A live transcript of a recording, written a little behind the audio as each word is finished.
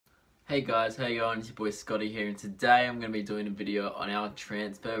Hey guys, how you going? It's your boy Scotty here, and today I'm going to be doing a video on our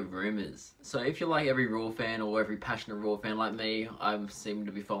transfer rumours. So if you're like every Roar fan or every passionate Roar fan like me, I seem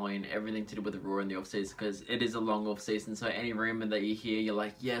to be following everything to do with the Roar in the off-season because it is a long off-season, so any rumour that you hear, you're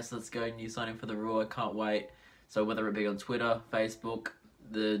like, yes, let's go, new signing for the Roar, I can't wait. So whether it be on Twitter, Facebook,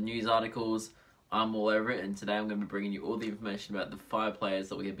 the news articles, I'm all over it, and today I'm going to be bringing you all the information about the 5 players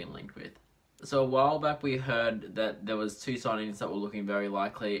that we have been linked with. So a while back we heard that there was 2 signings that were looking very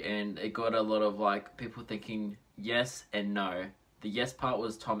likely, and it got a lot of people thinking yes and no. The yes part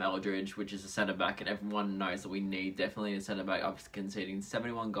was Tom Aldred, which is a centre back, and everyone knows that we need definitely a centre back after conceding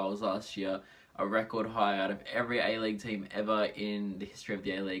 71 goals last year, a record high out of every A-League team ever in the history of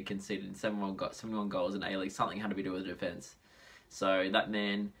the A-League, conceded 71 goals in A-League. Something had to be done with the defence. So that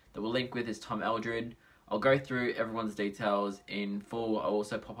man that we'll link with is Tom Aldred. I'll go through everyone's details in full. I'll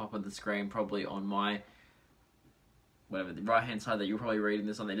also pop up on the screen probably on my the right hand side that you're probably reading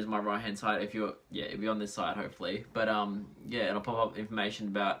this on. That is my right hand side. If you're it'll be on this side hopefully. But and I'll pop up information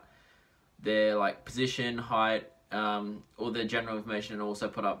about their position, height, all their general information, and also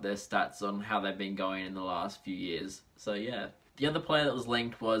put up their stats on how they've been going in the last few years. So yeah. The other player that was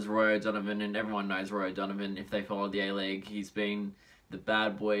linked was Roy O'Donovan, and everyone knows Roy O'Donovan if they follow the A-League. He's been the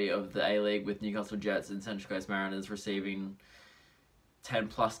bad boy of the A-League with Newcastle Jets and Central Coast Mariners, receiving 10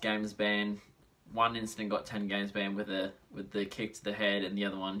 plus games ban. One incident got 10 games ban with the kick to the head, and the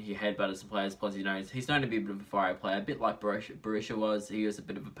other one he headbutted some players. Plus he's known to be a bit of a fiery player, a bit like Barisha was. He was a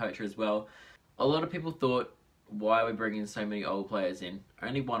bit of a poacher as well. A lot of people thought, why are we bringing so many old players in?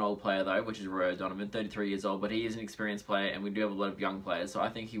 Only one old player though, which is Roy O'Donovan, 33 years old, but he is an experienced player, and we do have a lot of young players, so I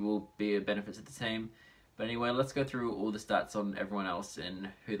think he will be a benefit to the team. But anyway, let's go through all the stats on everyone else and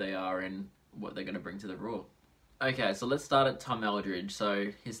who they are and what they're going to bring to the Roar. Okay, so let's start at Tom Aldred. So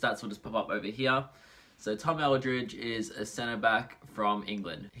his stats will just pop up over here. So Tom Aldred is a centre-back from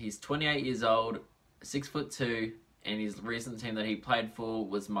England. He's 28 years old, 6'2", and his recent team that he played for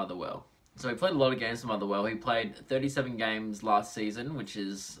was Motherwell. So he played a lot of games for Motherwell. He played 37 games last season, which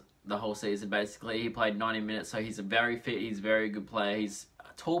is the whole season basically. He played 90 minutes, so he's a very fit, he's a very good player. He's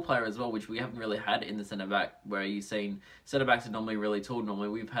tall player as well, which we haven't really had in the centre back, where you've seen centre backs are normally really tall. Normally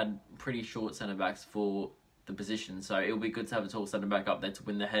we've had pretty short centre backs for the position, so it'll be good to have a tall centre back up there to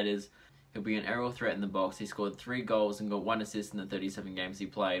win the headers. He'll be an aerial threat in the box. He scored 3 goals and got 1 assist in the 37 games he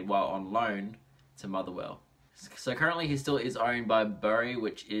played while on loan to Motherwell. So currently he still is owned by Bury,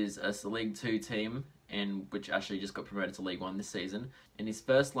 which is a League 2 team, and which actually just got promoted to League 1 this season. In his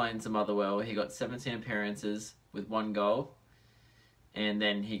first loan to Motherwell, he got 17 appearances with 1 goal. And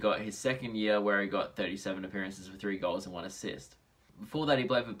then he got his second year where he got 37 appearances with 3 goals and 1 assist. Before that, he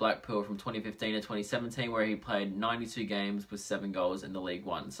played for Blackpool from 2015 to 2017, where he played 92 games with 7 goals in the League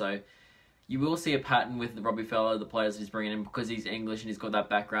 1. So you will see a pattern with Robbie Fowler, the players he's bringing in, because he's English and he's got that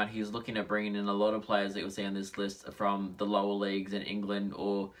background. He's looking at bringing in a lot of players that you'll see on this list from the lower leagues in England,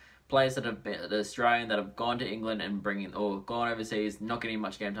 or players that have been Australian that have gone to England and or gone overseas, not getting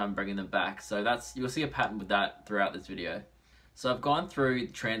much game time, bringing them back. So you'll see a pattern with that throughout this video. So I've gone through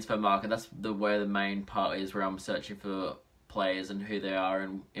the transfer market. That's where the main part is, where I'm searching for players and who they are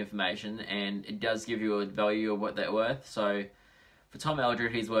and information, and it does give you a value of what they're worth. So for Tom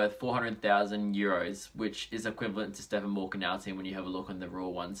Aldred, he's worth 400,000 euros, which is equivalent to Stephen Walker in our team when you have a look on the Raw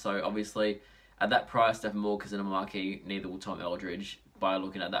one. So obviously at that price, Stephen Walker's in a marquee, neither will Tom Aldred by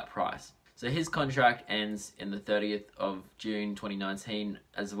looking at that price. So his contract ends in the 30th of June 2019,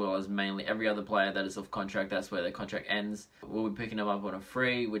 as well as mainly every other player that is off contract. That's where their contract ends. We'll be picking him up on a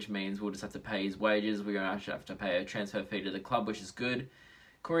free, which means we'll just have to pay his wages. We're going to actually have to pay a transfer fee to the club, which is good.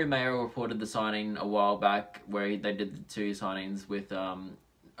 Corey Mayo reported the signing a while back, where they did the 2 signings with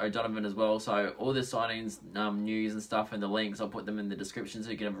O'Donovan as well. So all the signings, news and stuff, and the links, I'll put them in the description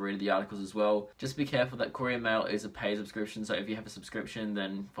so you can have a read of the articles as well. Just be careful that Courier Mail is a paid subscription, so if you have a subscription,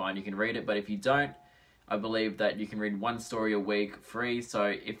 then fine, you can read it. But if you don't, I believe that you can read 1 story a week free. So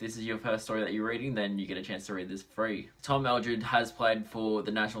if this is your first story that you're reading, then you get a chance to read this free. Tom Aldred has played for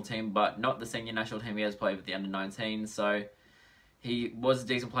the national team, but not the senior national team. He has played with the under-19, so he was a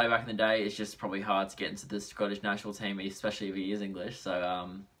decent player back in the day. It's just probably hard to get into the Scottish national team, especially if he is English. So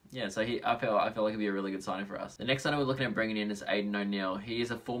I feel like he'd be a really good signing for us. The next signing we're looking at bringing in is Aiden O'Neill. He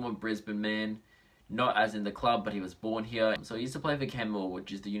is a former Brisbane man, not as in the club, but he was born here. So he used to play for Kenmore,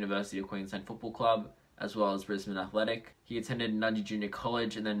 which is the University of Queensland Football Club, as well as Brisbane Athletic. He attended Nudgee Junior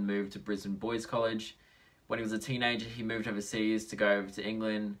College and then moved to Brisbane Boys College. When he was a teenager, he moved overseas to go over to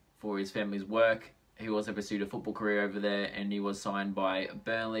England for his family's work. He also pursued a football career over there, and he was signed by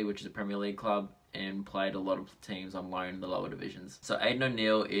Burnley, which is a Premier League club, and played a lot of teams on loan in the lower divisions. So Aiden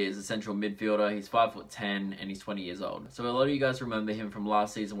O'Neill is a central midfielder. He's 5'10" and he's 20 years old. So a lot of you guys remember him from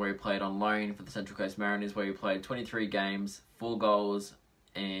last season where he played on loan for the Central Coast Mariners, where he played 23 games, 4 goals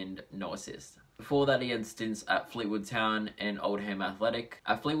and no assists. Before that, he had stints at Fleetwood Town and Oldham Athletic.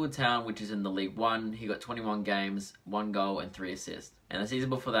 At Fleetwood Town, which is in the League One, he got 21 games, 1 goal and 3 assists. And the season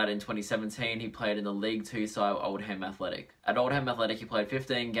before that, in 2017, he played in the League 2 side Oldham Athletic. At Oldham Athletic, he played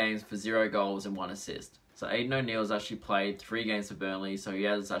 15 games for 0 goals and 1 assist. So Aiden O'Neill has actually played 3 games for Burnley, so he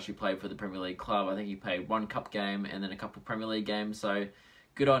has actually played for the Premier League club. I think he played 1 cup game and then a couple Premier League games, so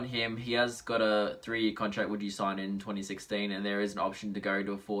good on him. He has got a 3-year contract which he signed in 2016, and there is an option to go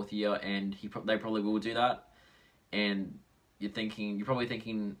to a 4th year, and they probably will do that. And you're probably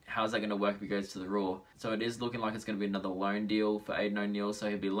thinking, how's that going to work if he goes to the Roar? So it is looking like it's going to be another loan deal for Aiden O'Neill, so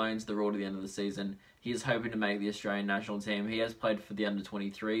he'll be loaned to the Roar to the end of the season. He is hoping to make the Australian national team. He has played for the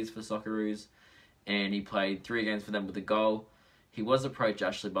under-23s for Socceroos, and he played 3 games for them with a goal. He was approached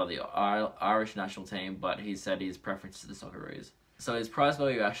actually by the Irish national team, but he said his preference to the Socceroos. So his price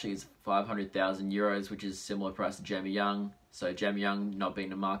value actually is €500,000, which is similar price to Jamie Young. So Jamie Young not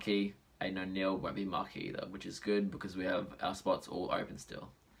being a marquee, Aiden O'Neill won't be marquee either, which is good because we have our spots all open still.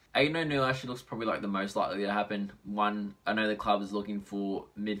 Aiden O'Neill actually looks probably like the most likely to happen. One, I know the club is looking for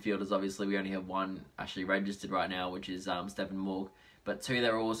midfielders. Obviously, we only have 1 actually registered right now, which is Stephen Morg. But 2,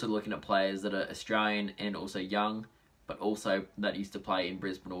 they're also looking at players that are Australian and also young, but also that used to play in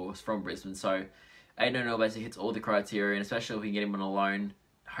Brisbane or was from Brisbane. So Aiden O'Neill basically hits all the criteria, and especially if we can get him on a loan,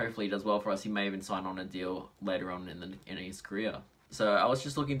 hopefully he does well for us. He may even sign on a deal later on in his career. So I was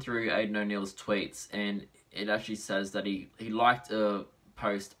just looking through Aiden O'Neill's tweets, and it actually says that he liked a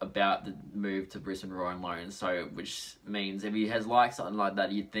post about the move to Brisbane Roar on loan, so which means if he has liked something like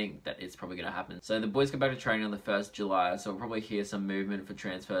that, you'd think that it's probably going to happen. So the boys go back to training on the 1st July, so we'll probably hear some movement for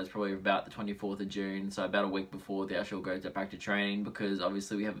transfers probably about the 24th of June, so about a week before the actual go back to training, because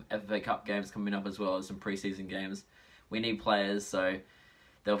obviously we have FA Cup games coming up as well as some pre-season games. We need players, so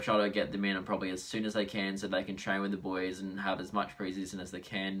they'll try to get them in and probably as soon as they can so they can train with the boys and have as much pre-season as they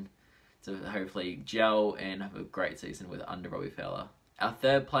can to hopefully gel and have a great season under Robbie Fowler. Our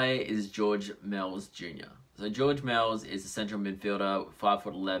 3rd player is George Mells Jr. So George Mells is a central midfielder,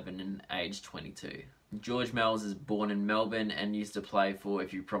 5'11" and age 22. George Mells is born in Melbourne and used to play for,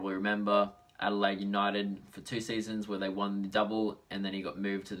 if you probably remember, Adelaide United for 2 seasons where they won the double, and then he got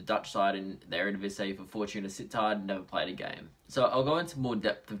moved to the Dutch side in the Eredivisie for Fortuna Sittard and never played a game. So I'll go into more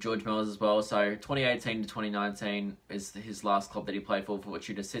depth of George Mells as well. So 2018 to 2019 is his last club that he played for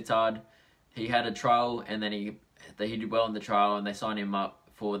Fortuna Sittard. He had a trial, and then he did well in the trial, and they signed him up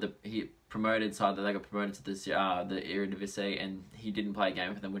for the promoted side that they got promoted to the Eredivisie, and he didn't play a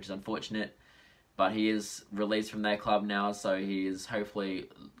game for them, which is unfortunate. But he is released from their club now, so he is hopefully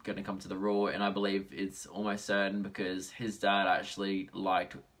going to come to the Roar, and I believe it's almost certain because his dad actually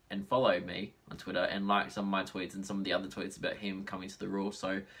liked and followed me on Twitter and liked some of my tweets and some of the other tweets about him coming to the Roar.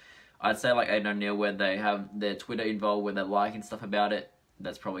 So I'd say like Aiden O'Neill, where they have their Twitter involved, where they're liking stuff about it,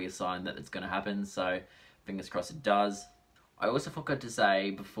 that's probably a sign that it's going to happen. So fingers crossed it does. I also forgot to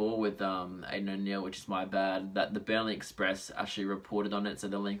say before with Aiden O'Neill, which is my bad, that the Burnley Express actually reported on it, so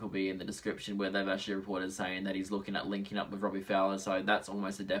the link will be in the description, where they've actually reported saying that he's looking at linking up with Robbie Fowler, so that's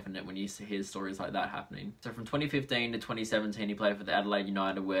almost a definite when you hear stories like that happening. So from 2015 to 2017, he played for the Adelaide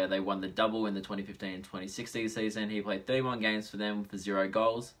United, where they won the double in the 2015 and 2016 season. He played 31 games for them for 0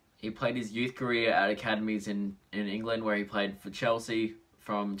 goals. He played his youth career at academies in England, where he played for Chelsea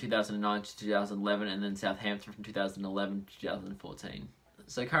from 2009 to 2011, and then Southampton from 2011 to 2014.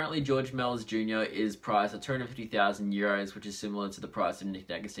 So currently George Mells Jr. is priced at €250,000, which is similar to the price of Nick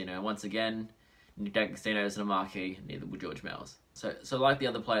D'Agostino. Once again, Nick D'Agostino isn't a marquee, neither will George Mells. So like the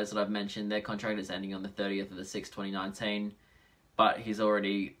other players that I've mentioned, their contract is ending on the 30th of the 6th, 2019, but he's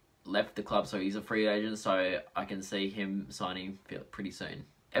already left the club, so he's a free agent, so I can see him signing pretty soon.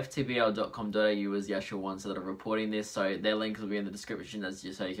 ftbl.com.au is the actual ones that are reporting this, so their links will be in the description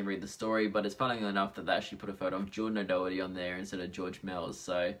so you can read the story. But it's funny enough that they actually put a photo of Jordan O'Doherty on there instead of George Mells,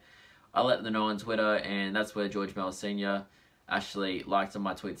 so I let them know on Twitter, and that's where George Mells Sr. actually liked on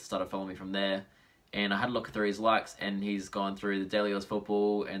my tweets and started following me from there. And I had a look through his likes, and he's gone through the Daily Oz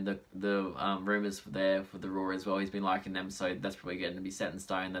Football and the rumours there for the Roar as well. He's been liking them, so that's probably going to be set in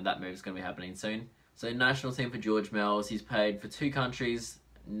stone that move is going to be happening soon. So national team for George Mells, he's played for 2 countries.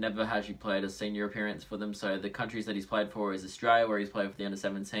 Never actually played a senior appearance for them. So the countries that he's played for is Australia, where he's played for the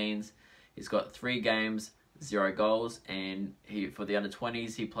under-17s. He's got 3 games, 0 goals, and for the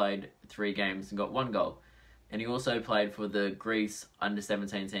under-20s he played 3 games and got 1 goal. And he also played for the Greece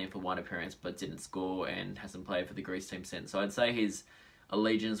under-17 team for 1 appearance, but didn't score and hasn't played for the Greece team since. So I'd say he's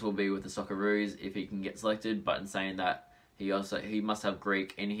allegiance will be with the Socceroos if he can get selected, but in saying that, he must have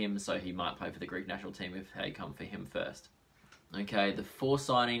Greek in him, so he might play for the Greek national team if they come for him first. Okay, the 4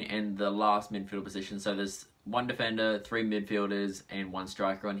 signing and the last midfield position. So there's 1 defender, 3 midfielders, and 1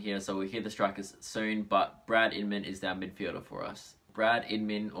 striker on here. So we'll hear the strikers soon, but Brad Inman is our midfielder for us. Brad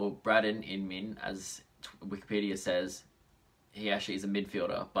Inman, or Braden Inman, as Wikipedia says, he actually is a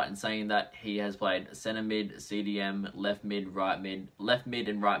midfielder. But in saying that, he has played centre mid, CDM, left mid, and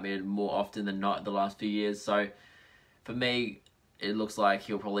right mid more often than not the last few years. So for me, it looks like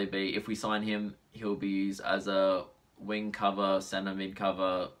he'll probably be, if we sign him, he'll be used as a wing cover, centre mid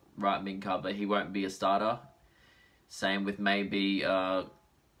cover, right mid cover. He won't be a starter. Same with maybe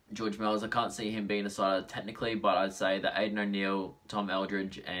George Mells. I can't see him being a starter technically, but I'd say that Aiden O'Neill, Tom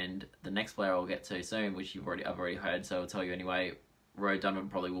Aldred, and the next player I'll get to soon, which I've already heard, so I'll tell you anyway, Roe Donovan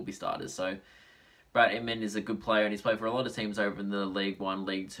probably will be starters. So Brad Inman is a good player, and he's played for a lot of teams over in the League 1,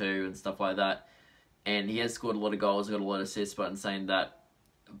 League 2, and stuff like that. And he has scored a lot of goals, got a lot of assists, but in saying that,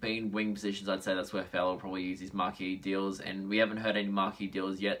 being wing positions, I'd say that's where Fowler will probably use his marquee deals, and we haven't heard any marquee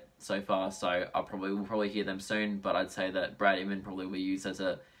deals yet so far, so we'll probably hear them soon, but I'd say that Brad Inman probably will be used as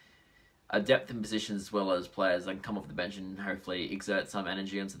a depth in positions as well as players that can come off the bench and hopefully exert some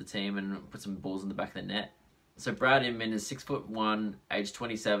energy onto the team and put some balls in the back of the net. So Brad Inman is 6'1", age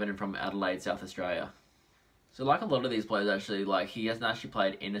 27, and from Adelaide, South Australia. So like a lot of these players actually, like he hasn't actually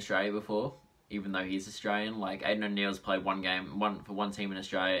played in Australia before, even though he's Australian. Like Aiden O'Neill's played one for one team in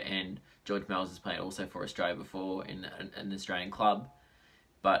Australia, and George Mells has played also for Australia before in an Australian club.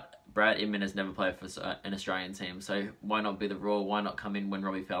 But Brad Inman has never played for an Australian team, so why not be the Roar? Why not come in when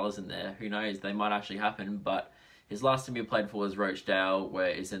Robbie Fowler's in there? Who knows? They might actually happen, but his last team he played for was Rochdale,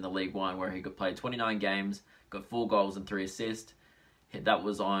 where he's in the League 1, where he played 29 games, got 4 goals and 3 assists. That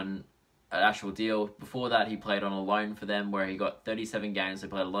was on an actual deal. Before that, he played on a loan for them, where he got 37 games. He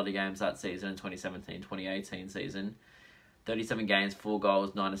played a lot of games that season, in 2017-2018 season. 37 games, 4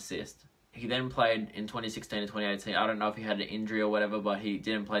 goals, 9 assists. He then played in 2016 and 2018. I don't know if he had an injury or whatever, but he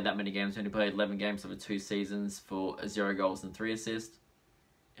didn't play that many games. He only played 11 games over 2 seasons for 0 goals and 3 assists.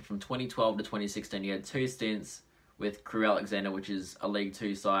 And from 2012 to 2016, he had 2 stints with Crewe Alexander, which is a League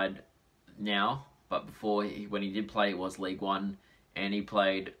 2 side now. But before, when he did play, it was League 1. And he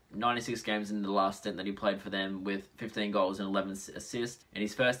played 96 games in the last stint that he played for them with 15 goals and 11 assists. And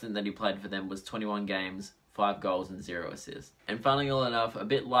his first stint that he played for them was 21 games, 5 goals and 0 assists. And funnily enough, a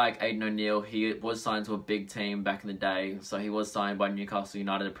bit like Aiden O'Neill, he was signed to a big team back in the day. So he was signed by Newcastle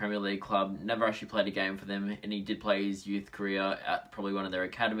United, a Premier League club. Never actually played a game for them, and he did play his youth career at probably one of their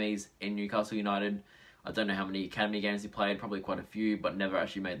academies in Newcastle United. I don't know how many academy games he played, probably quite a few, but never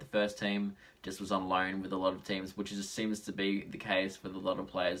actually made the first team. Just was on loan with a lot of teams, which just seems to be the case with a lot of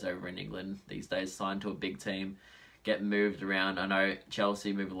players over in England these days. Signed to a big team, get moved around. I know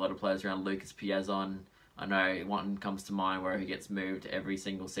Chelsea move a lot of players around. Lucas Piazon, I know one comes to mind where he gets moved every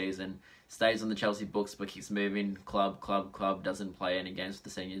single season. Stays on the Chelsea books but keeps moving. Club. Doesn't play any games for the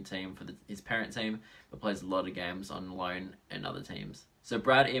senior team for his parent team, but plays a lot of games on loan and other teams. So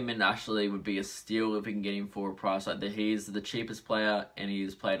Brad Inman actually would be a steal if we can get him for a price like that. He's the cheapest player, and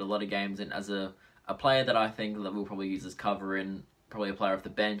he's played a lot of games, and as a player that I think that we'll probably use as cover and probably a player off the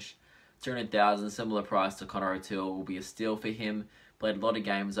bench. 200,000, similar price to Connor O'Toole, will be a steal for him. Played a lot of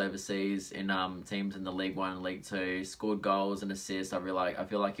games overseas in teams in the League 1 and League 2. Scored goals and assists. I feel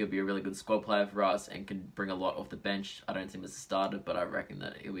like he'll be a really good squad player for us and can bring a lot off the bench. I don't think as a starter, but I reckon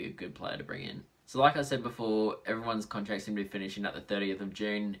that he'll be a good player to bring in. So like I said before, everyone's contract seems to be finishing at the 30th of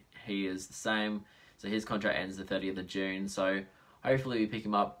June. He is the same. So his contract ends the 30th of June. So hopefully we pick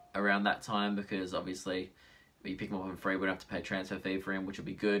him up around that time, because obviously we pick him up on free. We don't have to pay a transfer fee for him, which will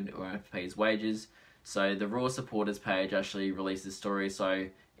be good. We won't have to pay his wages. So the Raw supporters page actually released this story,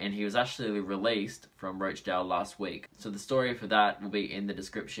 and he was actually released from Rochdale last week. So the story for that will be in the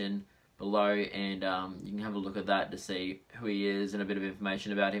description below, and you can have a look at that to see who he is and a bit of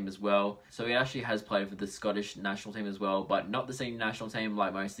information about him as well. So he actually has played for the Scottish national team as well, but not the senior national team.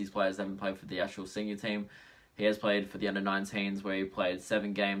 Like most of these players haven't played for the actual senior team. He has played for the under-19s, where he played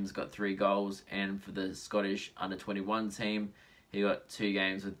 7 games, got 3 goals, and for the Scottish under-21 team, he got 2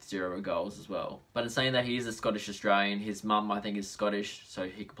 games with 0 goals as well. But in saying that, he is a Scottish Australian. His mum, I think, is Scottish, so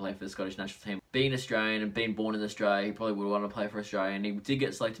he could play for the Scottish national team. Being Australian and being born in Australia, he probably would want to play for Australia. And he did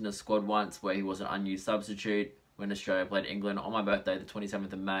get selected in a squad once, where he was an unused substitute when Australia played England on my birthday, the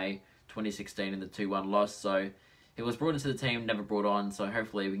 27th of May, 2016, in the 2-1 loss. So he was brought into the team, never brought on. So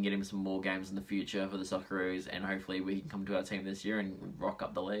hopefully we can get him some more games in the future for the Socceroos, and hopefully we can come to our team this year and rock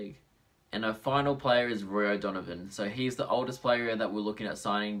up the league. And our final player is Roy O'Donovan. So he's the oldest player that we're looking at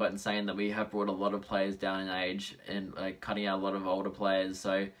signing, but in saying that we have brought a lot of players down in age and cutting out a lot of older players.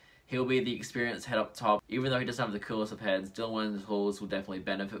 So he'll be the experienced head up top. Even though he doesn't have the coolest of heads, Dylan Halls will definitely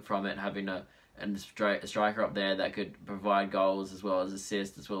benefit from it, having a striker up there that could provide goals as well as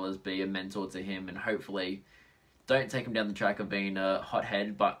assists, as well as be a mentor to him, and hopefully don't take him down the track of being a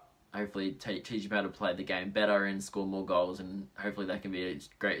hothead, but hopefully teach him how to play the game better and score more goals, and hopefully that can be a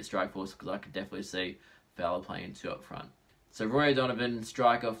great strike force, because I could definitely see Fowler playing 2 up front. So Roy O'Donovan,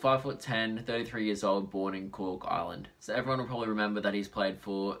 striker, 5'10", 33 years old, born in Cork Island. So everyone will probably remember that he's played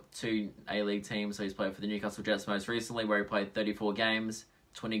for 2 A-League teams. So he's played for the Newcastle Jets most recently, where he played 34 games,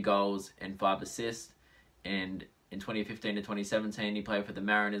 20 goals and 5 assists. And in 2015 to 2017, he played for the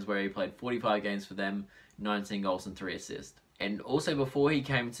Mariners, where he played 45 games for them, 19 goals and 3 assists. And also before he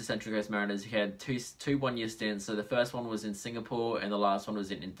came to Central Coast Mariners, he had two one-year stints. So the first one was in Singapore and the last one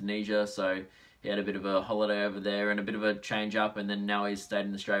was in Indonesia. So he had a bit of a holiday over there and a bit of a change up. And then now he's stayed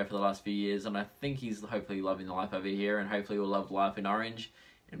in Australia for the last few years. And I think he's hopefully loving life over here, and hopefully will love life in Orange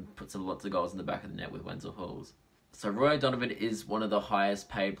and put lots of goals in the back of the net with Wenzel Halls. So Roy O'Donovan is one of the highest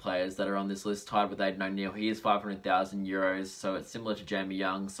paid players that are on this list, tied with Aiden O'Neill. He is 500,000 euros, so it's similar to Jamie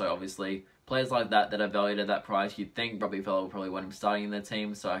Young. So obviously players like that are valued at that price, you'd think Robbie Fowler will probably want him starting in their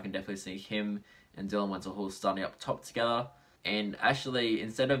team. So I can definitely see him and Dylan Wenzel Halls starting up top together. And actually,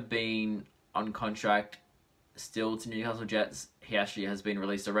 instead of being on contract still to Newcastle Jets, he actually has been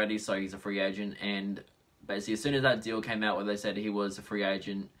released already, so he's a free agent. And basically as soon as that deal came out where they said he was a free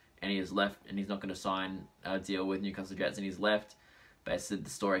agent and he has left and he's not going to sign a deal with Newcastle Jets and he's left, basically the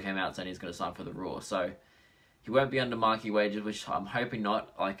story came out saying he's going to sign for the Roar. So he won't be under marquee wages, which I'm hoping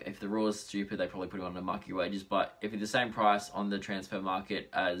not. Like, if the Roar's stupid, they probably put him under marquee wages. But if he's the same price on the transfer market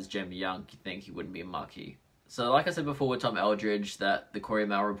as Jamie Young, you think he wouldn't be a marquee. So like I said before with Tom Aldred, that the Courier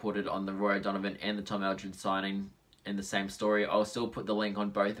Mail reported on the Roy O'Donovan and the Tom Aldred signing in the same story. I'll still put the link on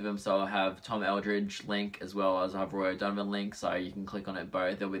both of them, so I'll have Tom Aldridge link as well as I have Roy O'Donovan link, so you can click on it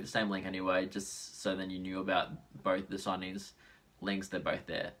both. They'll be the same link anyway, just so then you knew about both the signings links. They're both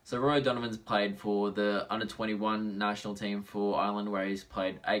there. So Roy O'Donovan's played for the under-21 national team for Ireland, where he's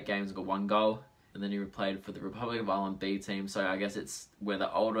played 8 games and got 1 goal. And then he played for the Republic of Ireland B team, so I guess it's where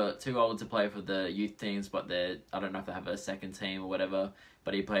they're too old to play for the youth teams, but I don't know if they have a second team or whatever,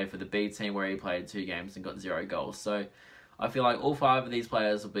 but he played for the B team, where he played 2 games and got 0 goals. So I feel like all 5 of these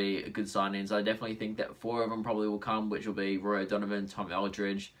players will be good signings. I definitely think that 4 of them probably will come, which will be Roy O'Donovan, Tom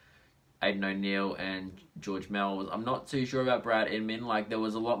Aldridge, Aiden O'Neill and George Mells. I'm not too sure about Brad Inman. Like, there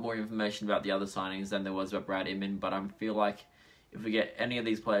was a lot more information about the other signings than there was about Brad Inman, but I feel like if we get any of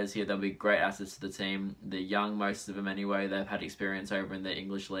these players here, they'll be great assets to the team. They're young, most of them anyway. They've had experience over in the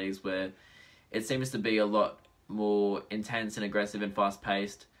English leagues, where it seems to be a lot more intense and aggressive and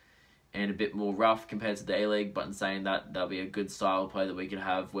fast-paced and a bit more rough compared to the A-League. But in saying that, they'll be a good style of play that we could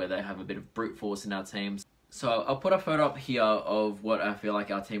have, where they have a bit of brute force in our teams. So I'll put a photo up here of what I feel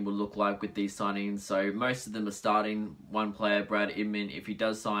like our team will look like with these signings. So most of them are starting. One player, Brad Inman, if he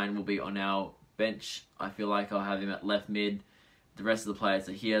does sign, will be on our bench. I feel like I'll have him at left mid. The rest of the players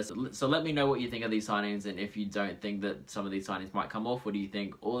are here. So let me know what you think of these signings, and if you don't think that some of these signings might come off, or do you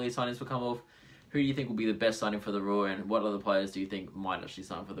think all these signings will come off? Who do you think will be the best signing for the Roar, and what other players do you think might actually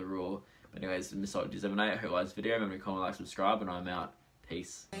sign for the Roar? But anyways, this is Mr. 78. I hope you like this video. Remember to comment, like, subscribe, and I'm out.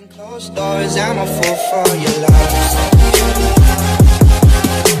 Peace.